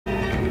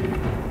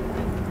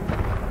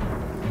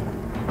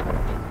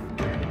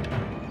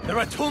There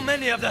are too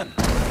many of them,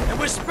 and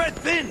we're spread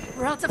thin!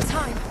 We're out of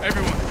time.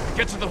 Everyone,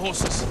 get to the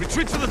horses.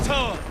 Retreat to the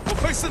tower. We'll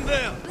face them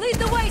there. Lead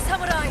the way,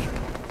 samurai!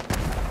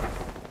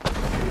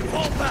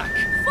 Fall back!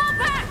 Fall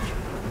back!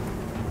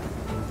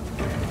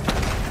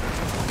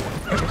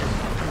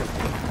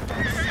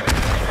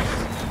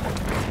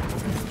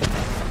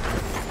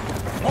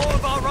 More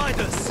of our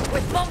riders!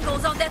 With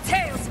Mongols on their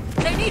tails!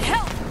 They need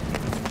help!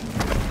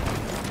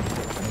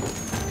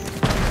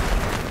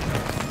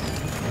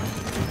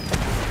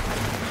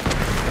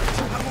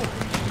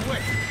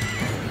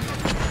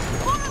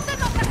 More of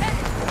them up ahead!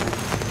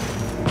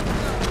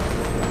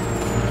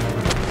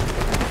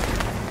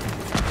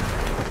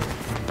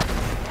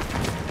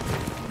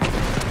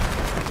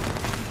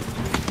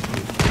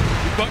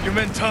 You've got your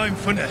men timed,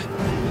 Fune.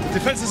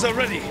 Defenses are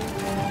ready.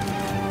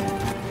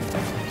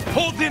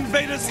 Hold the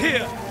invaders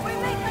here! We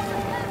make them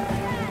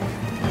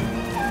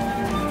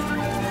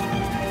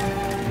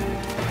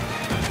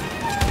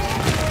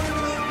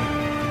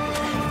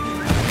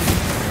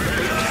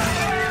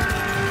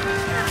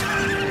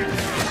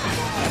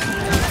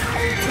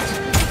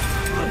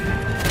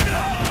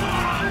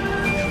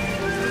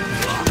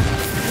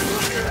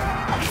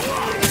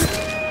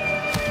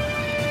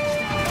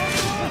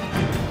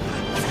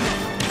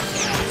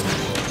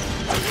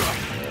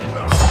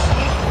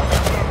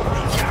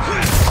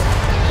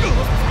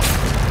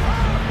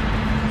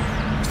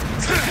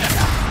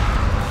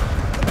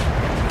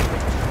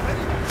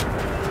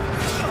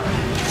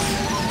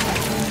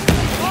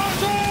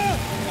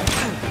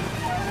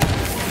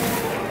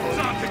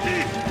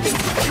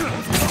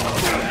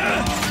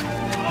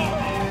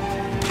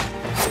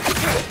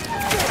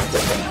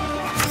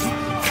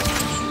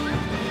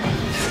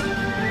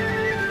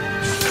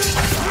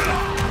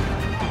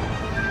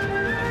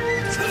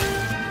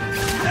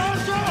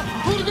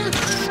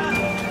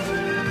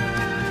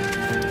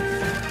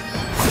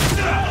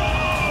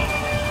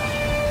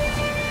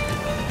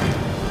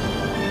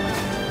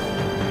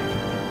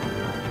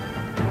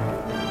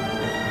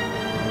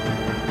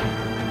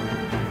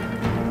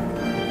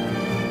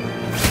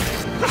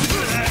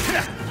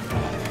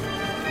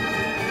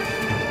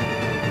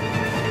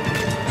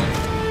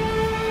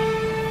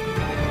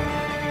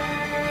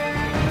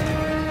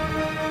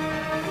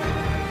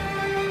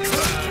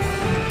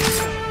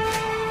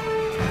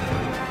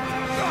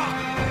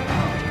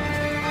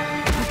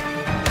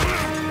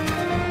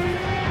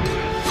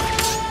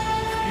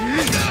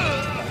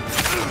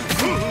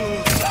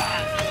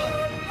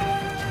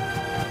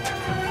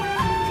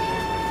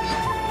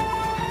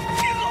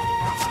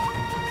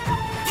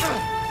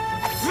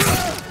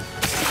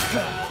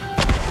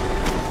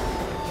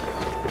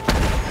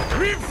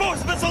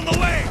Reinforcements on the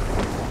way!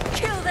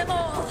 kill them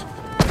all!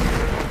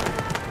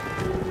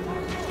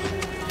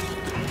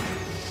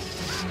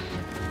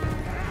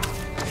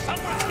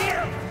 Someone's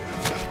here!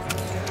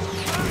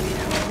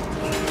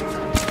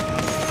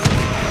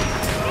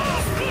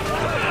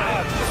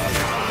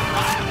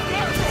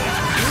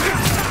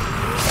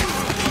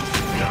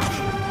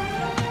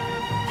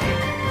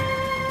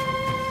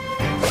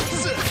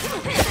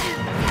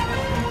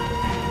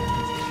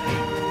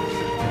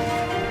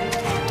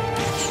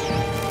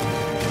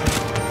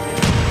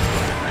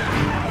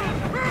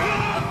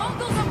 The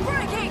Mongols are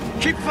breaking!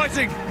 Keep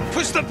fighting!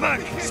 Push them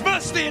back!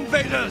 Smash the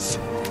invaders!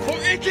 For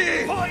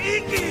Iki! For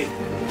Iki!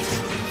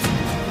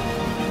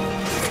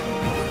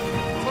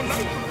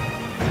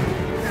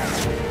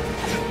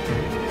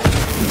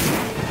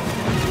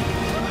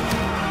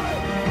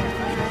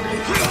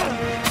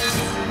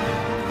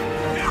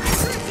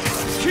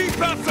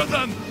 Keep after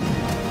them!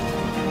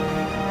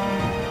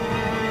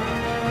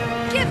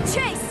 Give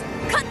chase!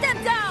 Cut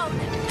them down!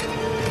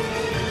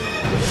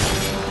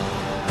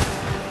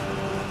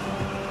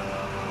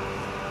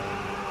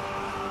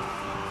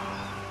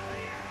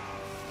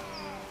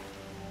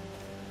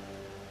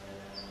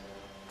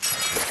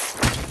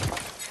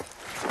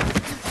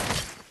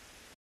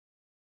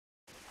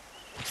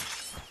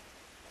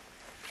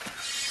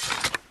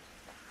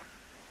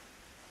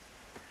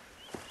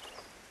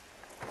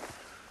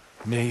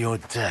 May your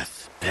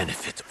death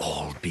benefit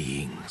all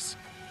beings.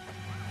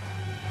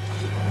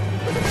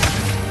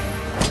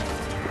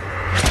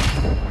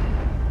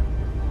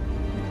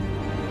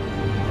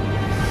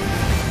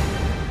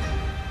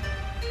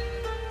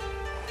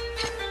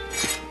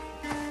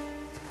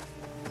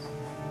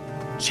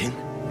 Jin?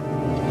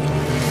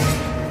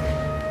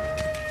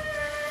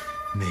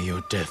 May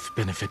your death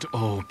benefit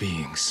all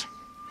beings.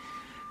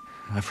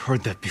 I've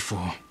heard that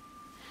before.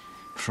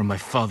 From my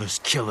father's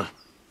killer.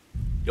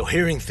 You're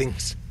hearing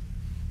things.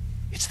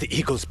 It's the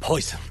eagle's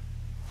poison.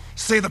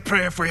 Say the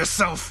prayer for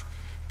yourself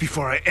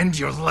before I end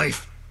your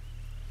life.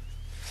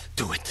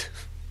 Do it.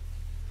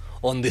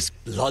 On this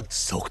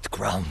blood-soaked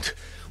ground,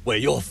 where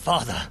your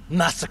father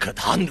massacred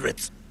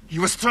hundreds. He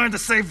was trying to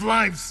save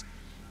lives.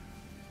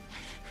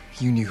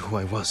 You knew who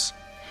I was.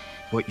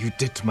 What you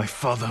did to my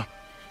father.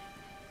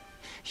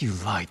 You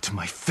lied to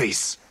my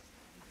face.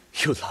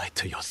 You lied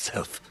to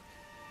yourself.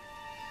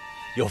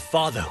 Your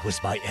father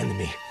was my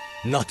enemy,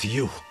 not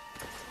you.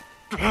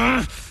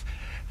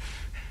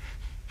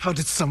 How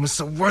did someone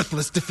so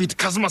worthless defeat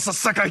Kazumasa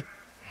Sakai?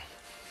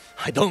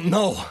 I don't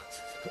know.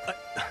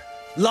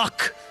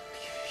 Luck.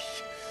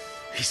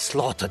 He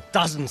slaughtered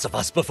dozens of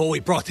us before we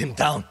brought him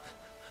down.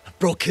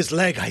 Broke his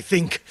leg, I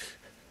think.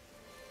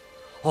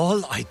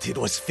 All I did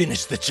was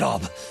finish the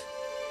job.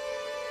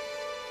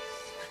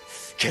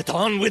 Get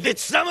on with it,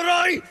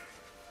 samurai!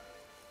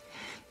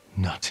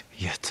 Not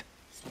yet.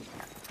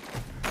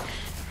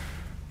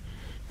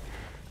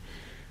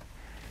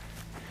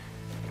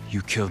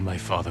 You killed my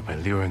father by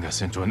luring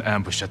us into an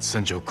ambush at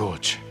Senjo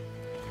Gorge.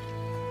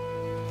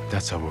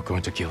 That's how we're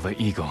going to kill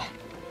the eagle.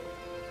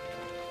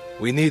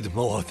 We need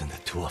more than the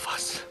two of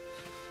us.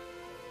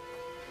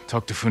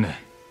 Talk to Fune,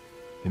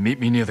 and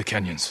meet me near the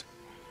canyons.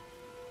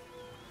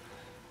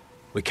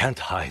 We can't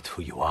hide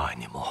who you are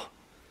anymore.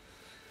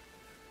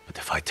 But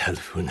if I tell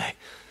Fune...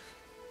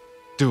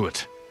 Do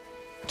it.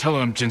 Tell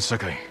her I'm Jin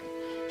Sakai.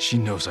 She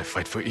knows I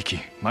fight for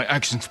Iki. My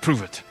actions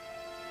prove it.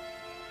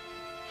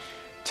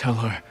 Tell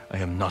her I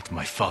am not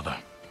my father.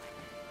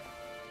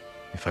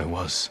 If I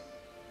was,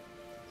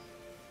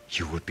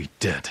 you would be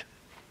dead.